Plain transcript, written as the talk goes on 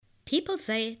People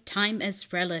say time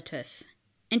is relative,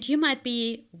 and you might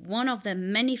be one of the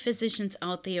many physicians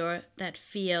out there that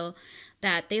feel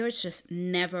that there is just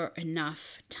never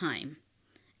enough time.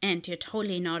 And you're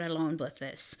totally not alone with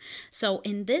this. So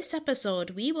in this episode,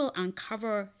 we will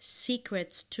uncover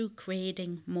secrets to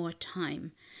creating more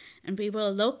time. And we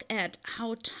will look at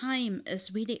how time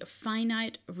is really a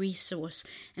finite resource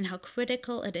and how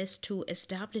critical it is to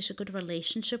establish a good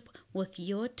relationship with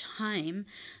your time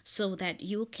so that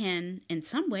you can, in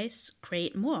some ways,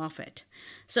 create more of it.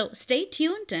 So stay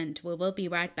tuned and we will be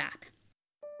right back.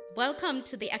 Welcome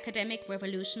to the Academic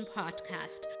Revolution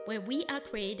podcast, where we are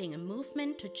creating a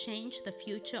movement to change the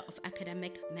future of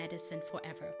academic medicine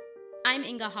forever. I'm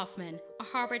Inga Hoffman, a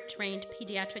Harvard-trained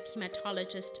pediatric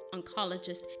hematologist,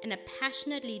 oncologist, and a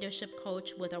passionate leadership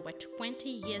coach with over 20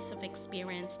 years of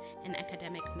experience in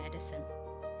academic medicine.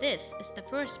 This is the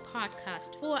first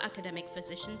podcast for academic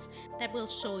physicians that will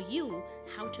show you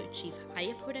how to achieve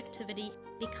higher productivity,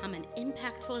 become an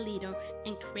impactful leader,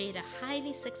 and create a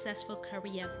highly successful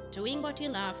career doing what you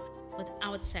love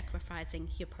without sacrificing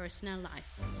your personal life.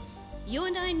 You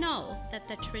and I know that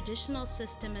the traditional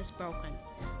system is broken,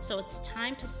 so it's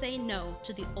time to say no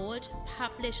to the old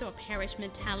publish or perish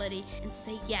mentality and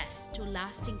say yes to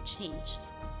lasting change.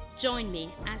 Join me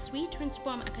as we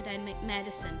transform academic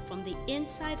medicine from the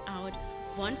inside out,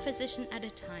 one physician at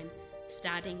a time,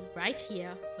 starting right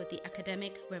here with the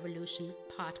Academic Revolution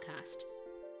podcast.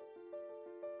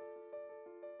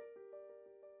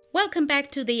 Welcome back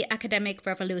to the Academic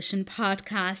Revolution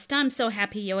podcast. I'm so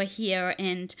happy you're here,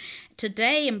 and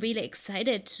today I'm really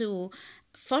excited to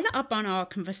follow up on our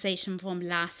conversation from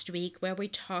last week where we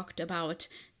talked about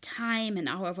time and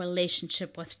our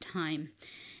relationship with time.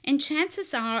 And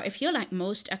chances are, if you're like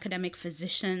most academic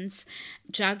physicians,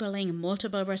 juggling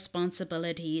multiple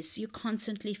responsibilities, you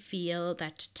constantly feel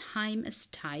that time is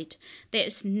tight. There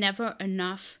is never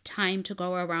enough time to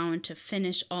go around to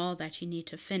finish all that you need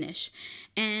to finish.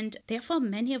 And therefore,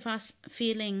 many of us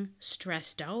feeling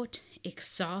stressed out,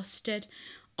 exhausted,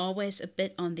 always a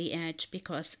bit on the edge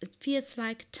because it feels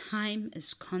like time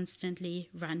is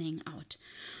constantly running out.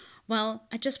 Well,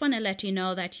 I just want to let you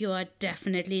know that you are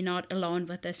definitely not alone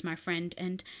with this, my friend,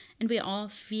 and we all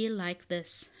feel like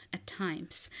this at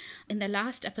times. In the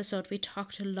last episode, we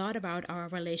talked a lot about our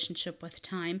relationship with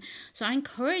time, so I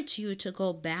encourage you to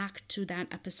go back to that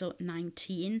episode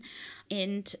 19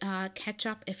 and catch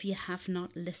up if you have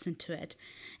not listened to it.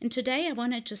 And today I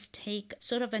want to just take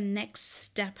sort of a next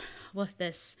step with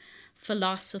this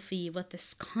philosophy, with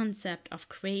this concept of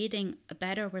creating a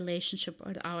better relationship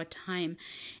with our time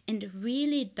and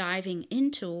really diving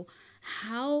into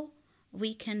how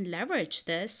we can leverage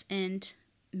this and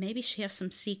maybe share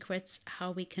some secrets how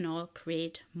we can all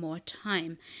create more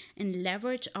time and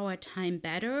leverage our time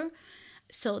better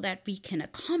so that we can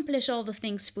accomplish all the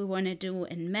things we want to do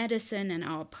in medicine and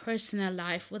our personal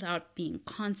life without being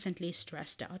constantly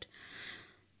stressed out.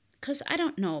 Because I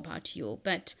don't know about you,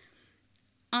 but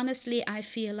honestly, I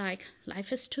feel like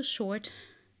life is too short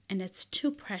and it's too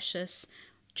precious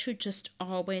to just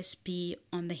always be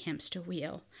on the hamster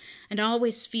wheel and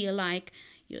always feel like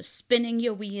you're spinning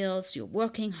your wheels, you're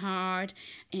working hard,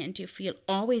 and you feel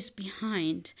always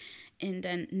behind and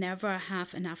then never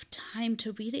have enough time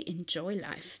to really enjoy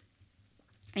life.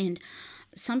 And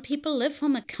some people live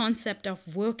from a concept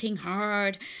of working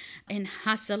hard and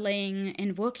hustling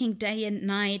and working day and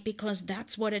night because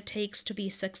that's what it takes to be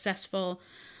successful.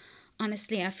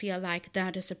 Honestly, I feel like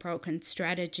that is a broken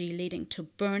strategy leading to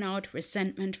burnout,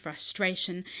 resentment,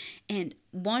 frustration, and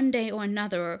one day or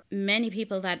another, many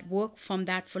people that work from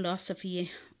that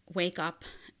philosophy wake up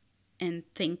and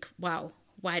think, wow,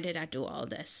 why did I do all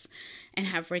this? And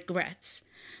have regrets.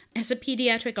 As a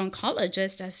pediatric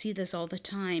oncologist, I see this all the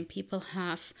time. People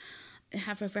have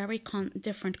a very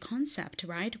different concept,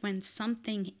 right? When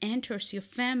something enters your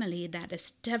family that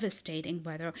is devastating,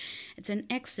 whether it's an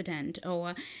accident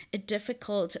or a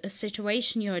difficult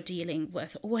situation you're dealing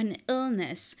with or an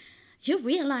illness, you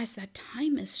realize that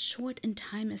time is short and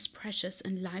time is precious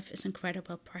and life is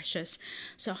incredibly precious.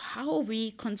 So how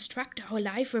we construct our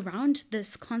life around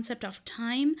this concept of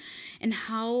time and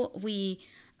how we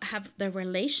have the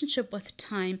relationship with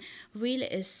time really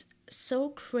is so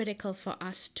critical for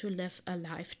us to live a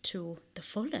life to the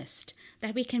fullest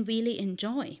that we can really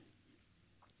enjoy.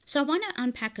 So I want to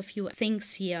unpack a few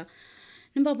things here.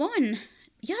 Number one,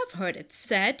 you have heard it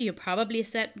said, you probably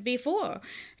said before,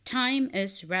 time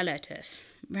is relative,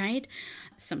 right?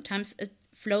 Sometimes it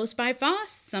flows by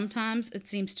fast, sometimes it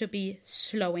seems to be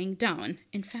slowing down.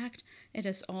 In fact, it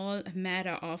is all a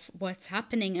matter of what's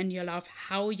happening in your life,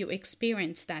 how you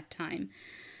experience that time.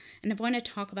 And I want to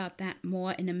talk about that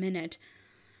more in a minute.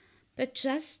 But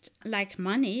just like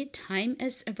money, time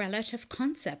is a relative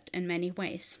concept in many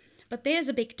ways. But there's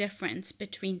a big difference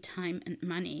between time and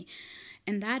money,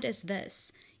 and that is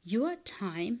this: your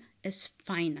time is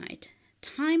finite.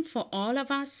 Time for all of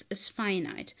us is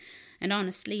finite. And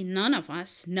honestly, none of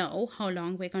us know how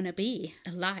long we're going to be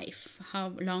alive,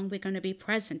 how long we're going to be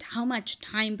present, how much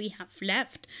time we have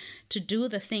left to do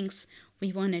the things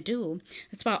we want to do.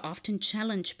 That's why I often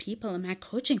challenge people in my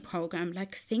coaching program,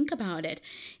 like, think about it.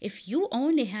 If you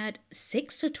only had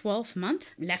 6 to 12 months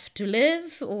left to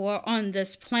live or on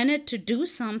this planet to do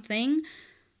something,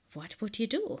 what would you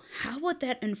do? How would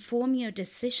that inform your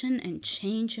decision and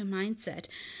change your mindset?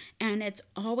 And it's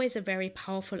always a very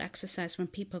powerful exercise when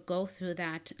people go through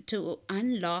that to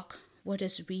unlock what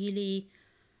is really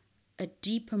a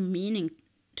deeper meaning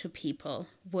to people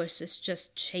versus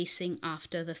just chasing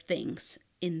after the things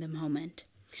in the moment.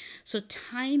 So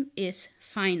time is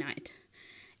finite.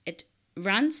 It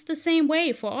runs the same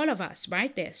way for all of us,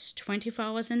 right? There's 24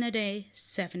 hours in a day,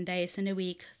 7 days in a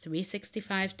week,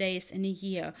 365 days in a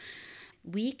year.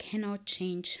 We cannot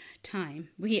change time.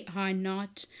 We are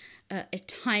not a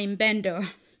time bender.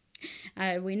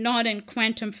 We're not in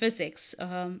quantum physics,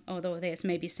 although there's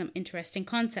maybe some interesting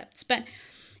concepts. But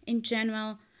in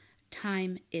general,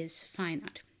 time is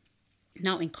finite.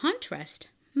 Now, in contrast,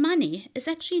 money is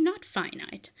actually not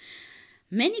finite.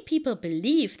 Many people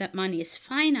believe that money is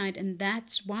finite, and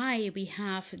that's why we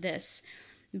have this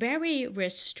very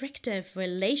restrictive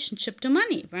relationship to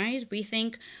money, right? We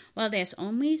think, well, there's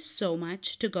only so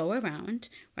much to go around,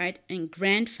 right? In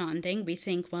grant funding, we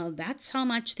think, well, that's how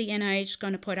much the NIH is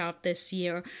going to put out this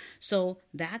year, so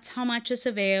that's how much is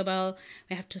available.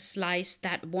 We have to slice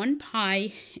that one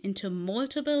pie into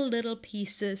multiple little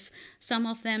pieces, some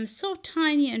of them so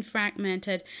tiny and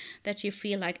fragmented that you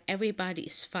feel like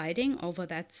everybody's fighting over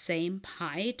that same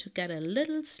pie to get a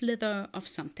little slither of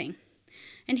something.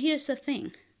 And here's the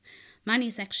thing. Money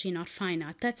is actually not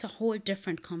finite. That's a whole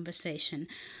different conversation.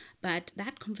 But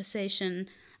that conversation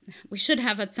we should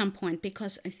have at some point,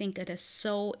 because I think it is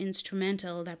so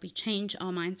instrumental that we change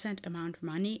our mindset around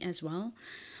money as well.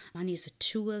 Money is a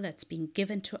tool that's been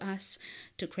given to us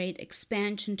to create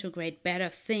expansion, to create better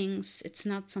things. It's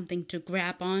not something to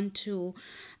grab onto.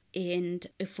 And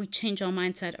if we change our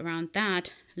mindset around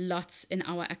that, lots in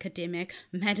our academic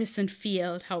medicine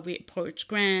field, how we approach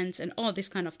grants and all these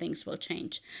kind of things will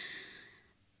change.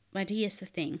 But here's the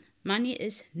thing. Money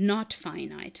is not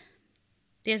finite.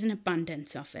 There's an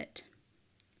abundance of it.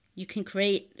 You can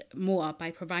create more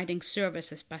by providing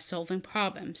services, by solving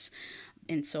problems,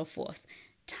 and so forth.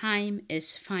 Time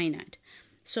is finite.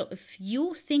 So if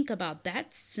you think about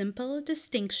that simple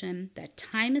distinction, that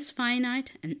time is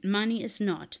finite and money is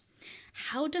not,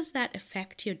 how does that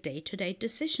affect your day-to-day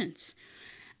decisions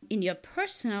in your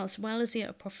personal as well as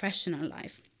your professional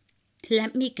life?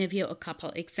 Let me give you a couple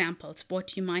examples,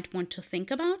 what you might want to think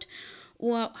about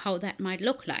or how that might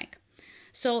look like.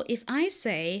 So if I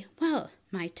say, well,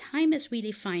 my time is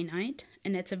really finite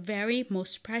and it's a very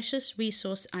most precious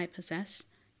resource I possess,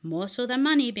 more so than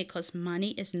money, because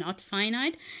money is not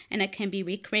finite and it can be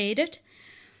recreated,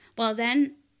 well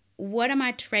then, what am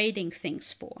I trading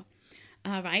things for?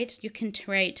 Right? You can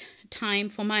trade time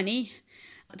for money.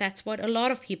 That's what a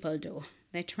lot of people do.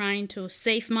 They're trying to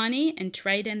save money and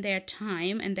trade in their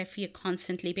time, and they feel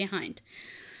constantly behind.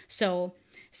 So,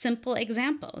 simple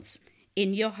examples.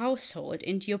 In your household,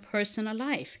 in your personal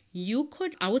life, you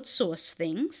could outsource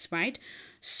things, right?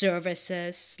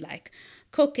 Services like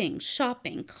cooking,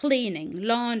 shopping, cleaning,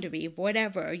 laundry,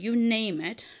 whatever, you name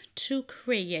it, to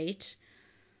create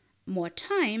more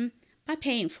time by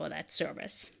paying for that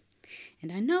service.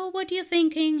 And I know what you're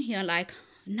thinking. You're like,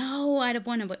 no, I don't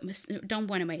want to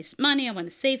waste money. I want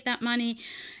to save that money.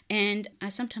 And I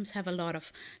sometimes have a lot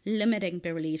of limiting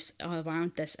beliefs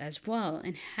around this as well,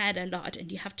 and had a lot.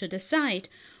 And you have to decide,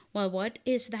 well, what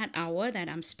is that hour that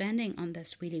I'm spending on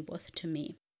this really worth to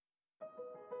me?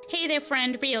 Hey there,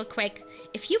 friend, real quick.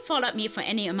 If you followed me for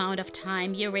any amount of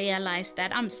time, you realize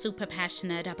that I'm super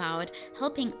passionate about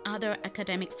helping other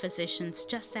academic physicians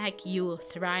just like you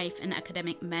thrive in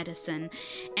academic medicine.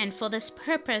 And for this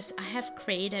purpose, I have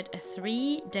created a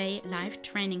 3-day live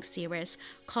training series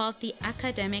called the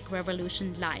Academic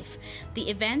Revolution Live. The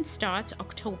event starts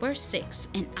October 6th,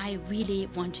 and I really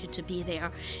want you to be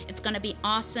there. It's going to be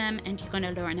awesome, and you're going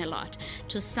to learn a lot.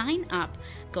 To sign up,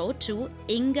 go to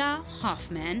Inga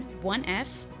Hoffman, 1F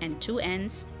and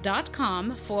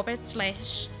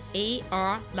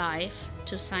 2Ns.com/AR Live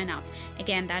to sign up.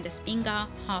 Again, that is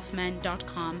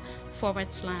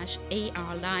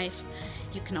ingahoffman.com/AR Live.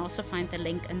 You can also find the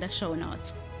link in the show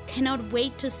notes. Cannot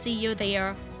wait to see you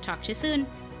there. Talk to you soon.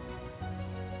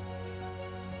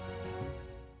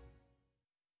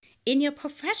 In your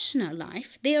professional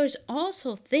life, there are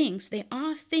things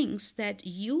that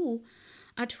you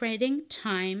are trading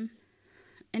time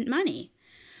and money.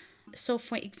 So,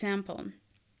 for example,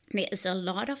 there is a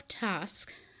lot of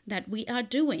tasks that we are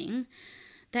doing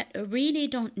that really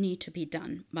don't need to be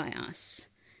done by us.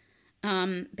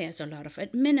 There's a lot of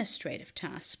administrative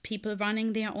tasks, people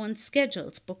running their own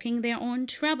schedules, booking their own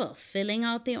travel, filling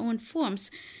out their own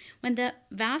forms, when the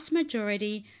vast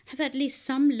majority have at least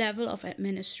some level of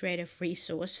administrative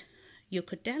resource you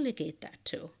could delegate that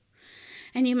to.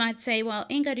 And you might say, well,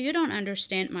 Ingrid, you don't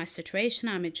understand my situation.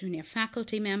 I'm a junior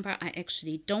faculty member. I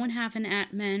actually don't have an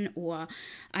admin, or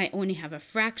I only have a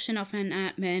fraction of an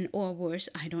admin, or worse,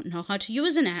 I don't know how to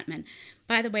use an admin.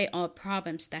 By the way, all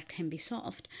problems that can be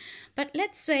solved. But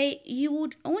let's say you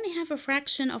would only have a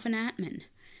fraction of an admin.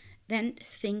 Then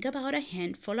think about a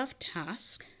handful of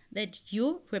tasks that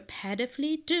you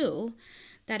repetitively do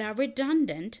that are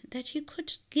redundant that you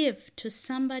could give to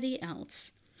somebody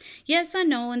else. Yes, I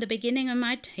know in the beginning it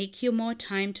might take you more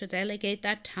time to delegate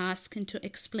that task and to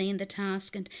explain the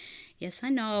task. And yes, I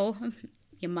know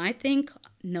you might think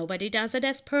nobody does it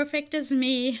as perfect as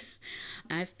me.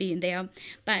 I've been there.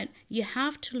 But you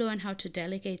have to learn how to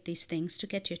delegate these things to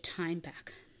get your time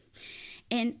back.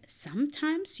 And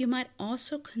sometimes you might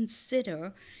also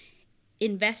consider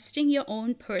investing your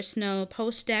own personal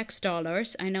post-tax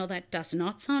dollars. I know that does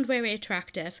not sound very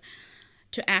attractive,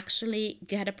 to actually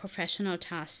get a professional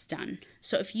task done.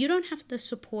 So if you don't have the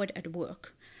support at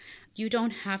work, you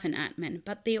don't have an admin,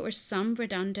 but there are some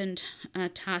redundant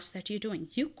tasks that you're doing,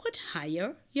 you could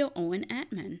hire your own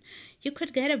admin. You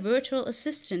could get a virtual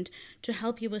assistant to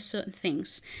help you with certain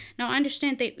things. Now, I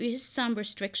understand there is some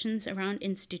restrictions around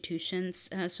institutions,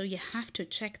 so you have to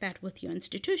check that with your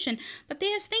institution, but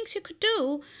there's things you could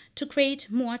do to create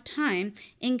more time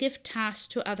and give tasks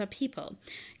to other people.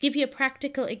 Give you a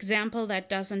practical example that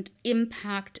doesn't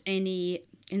impact any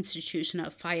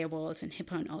institutional firewalls and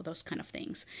HIPAA and all those kind of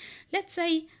things. Let's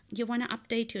say you want to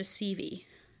update your CV.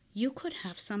 You could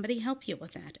have somebody help you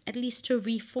with that, at least to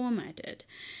reformat it.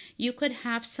 You could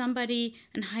have somebody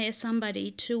and hire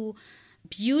somebody to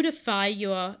beautify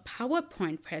your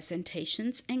PowerPoint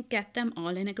presentations and get them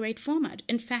all in a great format.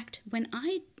 In fact, when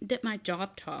I did my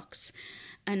job talks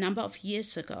a number of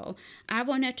years ago, I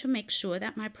wanted to make sure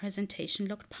that my presentation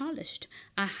looked polished.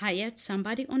 I hired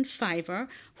somebody on Fiverr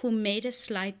who made a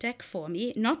slide deck for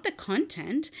me, not the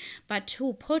content, but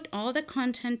who put all the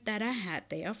content that I had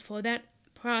there for that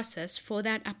process, for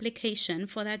that application,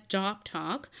 for that job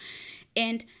talk,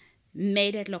 and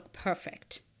made it look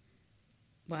perfect.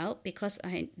 Well, because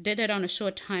I did it on a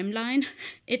short timeline,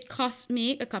 it cost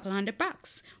me a couple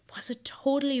 $100. Was it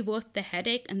totally worth the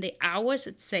headache and the hours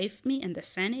it saved me and the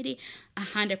sanity?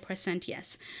 100%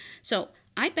 yes. So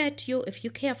I bet you, if you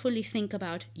carefully think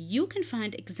about, you can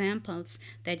find examples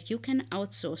that you can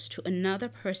outsource to another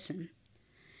person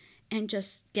and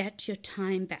just get your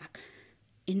time back.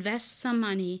 Invest some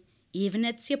money, even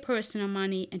if it's your personal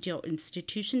money and your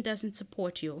institution doesn't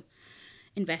support you.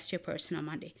 Invest your personal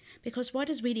money. Because what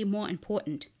is really more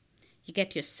important? You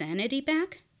get your sanity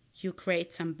back, you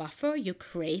create some buffer, you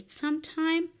create some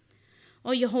time,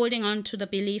 or you're holding on to the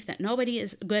belief that nobody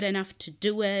is good enough to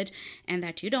do it and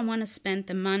that you don't want to spend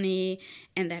the money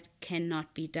and that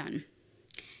cannot be done.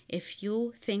 If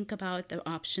you think about the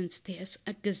options, there's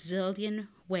a gazillion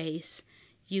ways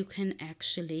you can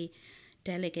actually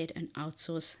delegate and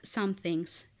outsource some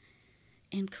things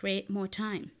and create more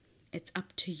time. It's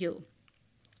up to you.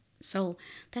 So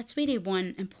that's really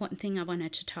one important thing I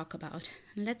wanted to talk about.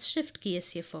 Let's shift gears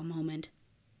here for a moment.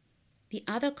 The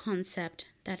other concept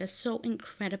that is so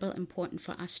incredibly important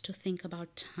for us to think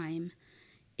about time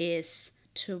is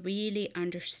to really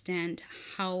understand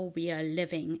how we are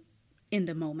living in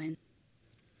the moment.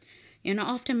 You know,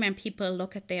 often when people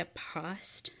look at their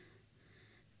past,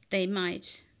 they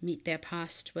might meet their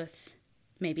past with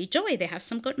maybe joy. They have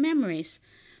some good memories.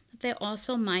 But there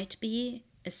also might be,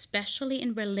 especially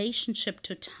in relationship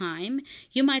to time,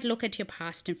 you might look at your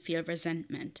past and feel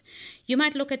resentment. You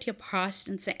might look at your past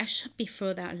and say, I should be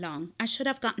further along. I should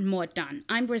have gotten more done.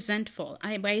 I'm resentful.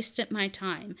 I wasted my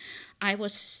time. I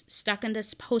was stuck in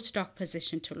this postdoc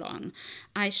position too long.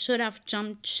 I should have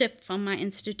jumped ship from my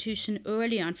institution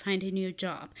earlier and find a new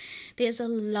job. There's a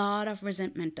lot of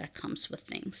resentment that comes with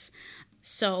things.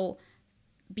 So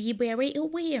be very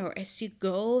aware as you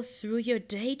go through your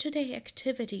day-to-day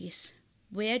activities.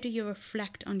 Where do you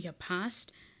reflect on your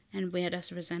past and where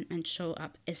does resentment show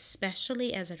up,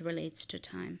 especially as it relates to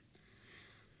time?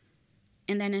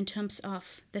 And then in terms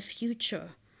of the future,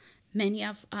 many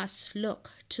of us look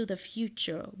to the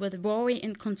future with worry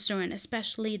and concern,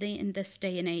 especially in this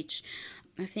day and age.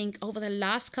 I think over the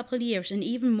last couple of years, and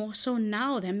even more so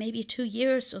now than maybe 2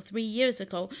 years or 3 years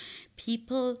ago,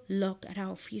 people look at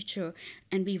our future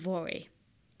and we worry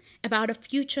about a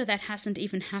future that hasn't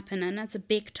even happened. And that's a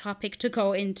big topic to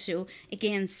go into.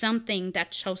 Again, something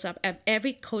that shows up at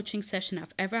every coaching session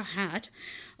I've ever had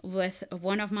with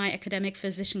one of my academic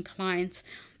physician clients.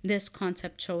 This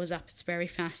concept shows up. It's very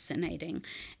fascinating.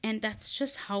 And that's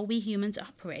just how we humans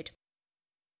operate.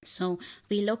 So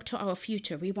we look to our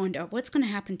future. We wonder what's going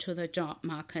to happen to the job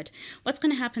market? What's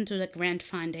going to happen to the grant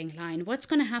funding line? What's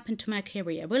going to happen to my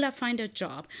career? Will I find a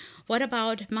job? What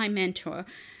about my mentor?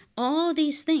 All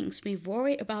these things, we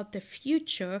worry about the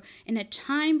future in a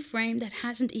time frame that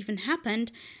hasn't even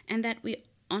happened and that we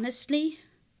honestly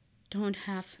don't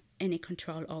have any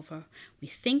control over. We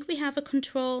think we have a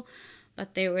control,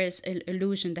 but there is an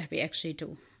illusion that we actually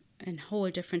do. A whole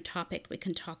different topic we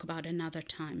can talk about another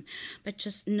time. But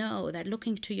just know that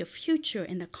looking to your future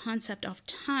in the concept of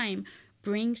time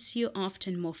brings you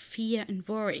often more fear and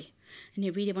worry. And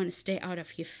you really want to stay out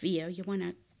of your fear. You want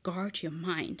to guard your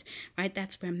mind, right?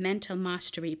 That's where mental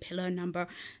mastery, pillar number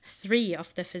 3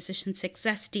 of the Physician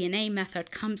Success DNA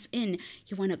method, comes in.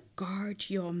 You want to guard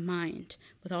your mind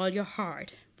with all your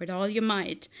heart, with all your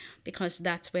might, because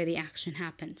that's where the action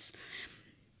happens.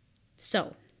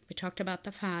 So, we talked about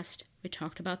the past, we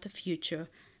talked about the future.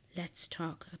 Let's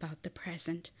talk about the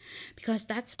present, because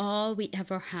that's all we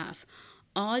ever have.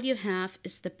 All you have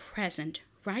is the present,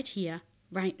 right here,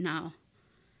 right now.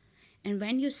 And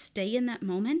when you stay in that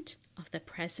moment of the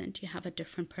present, you have a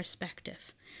different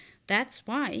perspective. That's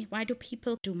why do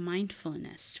people do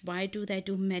mindfulness? Why do they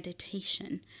do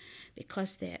meditation?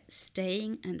 Because they're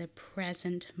staying in the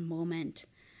present moment.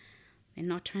 They're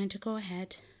not trying to go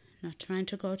ahead, not trying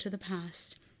to go to the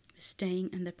past. Staying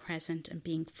in the present and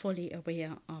being fully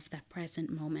aware of that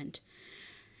present moment.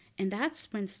 And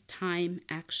that's when time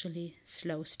actually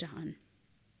slows down.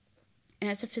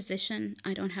 As a physician,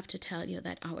 I don't have to tell you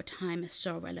that our time is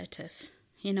so relative.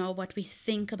 You know, what we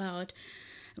think about,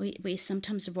 we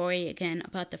sometimes worry again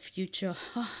about the future.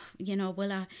 Oh, you know,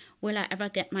 will I ever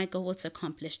get my goals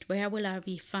accomplished? Where will I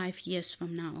be 5 years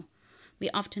from now? We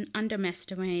often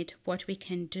underestimate what we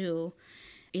can do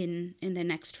in the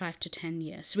next 5 to 10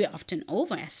 years. We often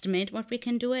overestimate what we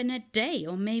can do in a day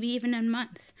or maybe even a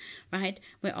month, right?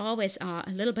 We always are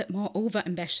a little bit more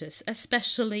over-ambitious,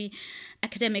 especially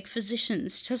academic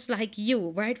physicians, just like you,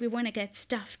 right? We want to get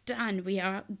stuff done. We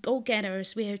are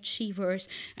go-getters, we are achievers,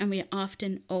 and we are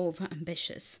often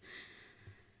over-ambitious.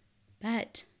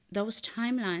 But those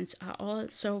timelines are all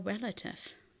so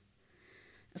relative.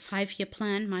 A 5-year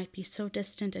plan might be so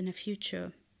distant in the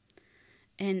future,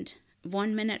 and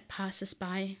 1 minute passes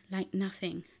by like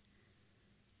nothing.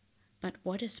 But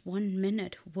what is 1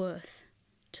 minute worth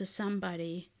to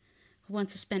somebody who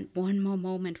wants to spend one more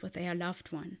moment with their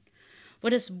loved one?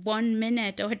 What is 1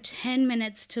 minute or 10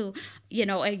 minutes to,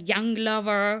 a young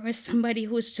lover or somebody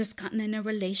who's just gotten in a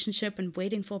relationship and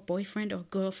waiting for a boyfriend or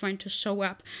girlfriend to show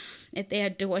up at their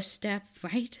doorstep,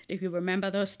 right? If you remember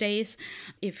those days,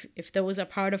 if those are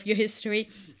part of your history.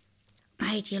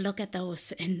 Right, you look at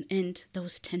those and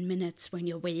those 10 minutes when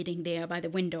you're waiting there by the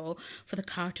window for the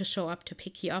car to show up to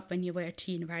pick you up when you were a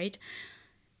teen, right?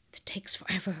 It takes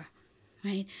forever,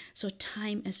 right? So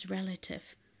time is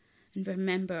relative. And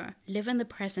remember, live in the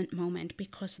present moment,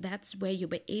 because that's where you'll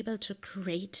be able to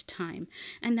create time.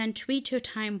 And then treat your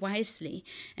time wisely.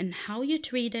 And how you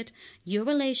treat it, your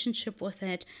relationship with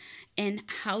it, and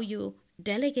how you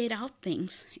delegate out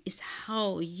things is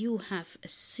how you have a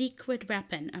secret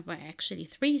weapon, or actually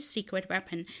 3 secret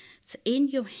weapons in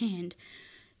your hand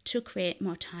to create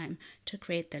more time, to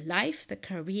create the life, the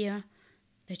career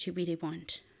that you really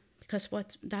want. Because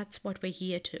that's what we're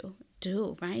here to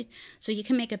do, right? So you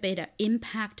can make a better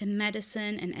impact in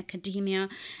medicine and academia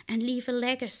and leave a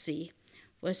legacy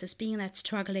versus being that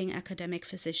struggling academic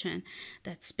physician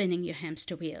that's spinning your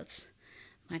hamster wheels.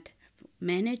 But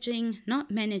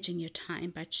not managing your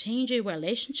time, but changing your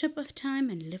relationship with time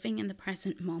and living in the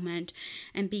present moment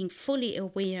and being fully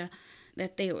aware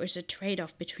that there is a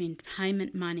trade-off between time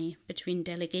and money, between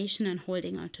delegation and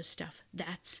holding on to stuff.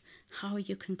 That's how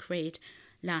you can create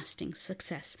lasting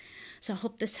success. So I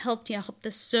hope this helped you. I hope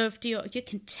this served you. You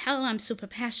can tell I'm super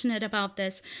passionate about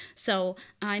this. So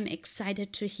I'm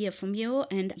excited to hear from you.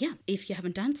 And yeah, if you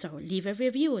haven't done so, leave a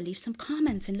review, leave some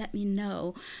comments, and let me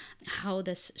know how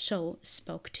this show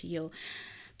spoke to you.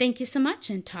 Thank you so much,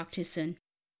 and talk to you soon.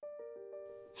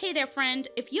 Hey there, friend.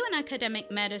 If you're in academic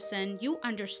medicine, you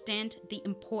understand the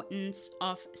importance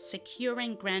of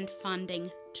securing grant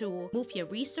funding to move your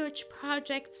research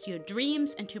projects, your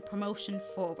dreams, and your promotion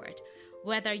forward.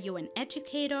 Whether you're an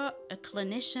educator, a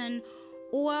clinician,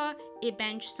 or a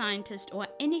bench scientist or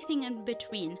anything in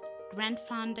between, grant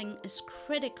funding is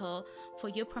critical for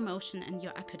your promotion and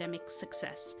your academic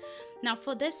success. Now,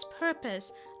 for this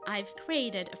purpose, I've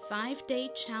created a 5-day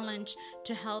challenge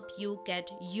to help you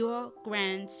get your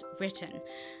grants written.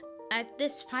 At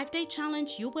this 5-day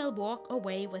challenge, you will walk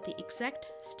away with the exact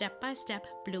step-by-step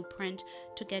blueprint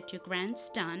to get your grants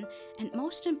done, and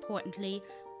most importantly,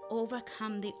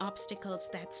 overcome the obstacles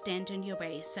that stand in your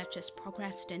way, such as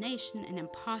procrastination and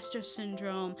imposter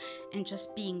syndrome and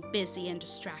just being busy and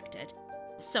distracted.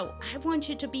 So I want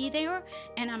you to be there,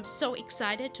 and I'm so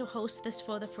excited to host this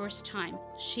for the first time.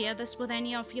 Share this with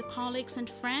any of your colleagues and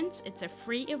friends. It's a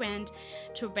free event.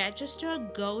 To register,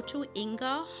 go to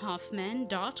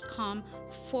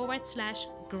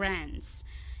ingahoffman.com/grants.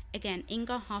 Again,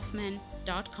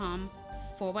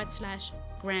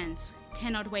 ingahoffman.com/grants.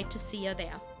 Cannot wait to see you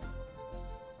there.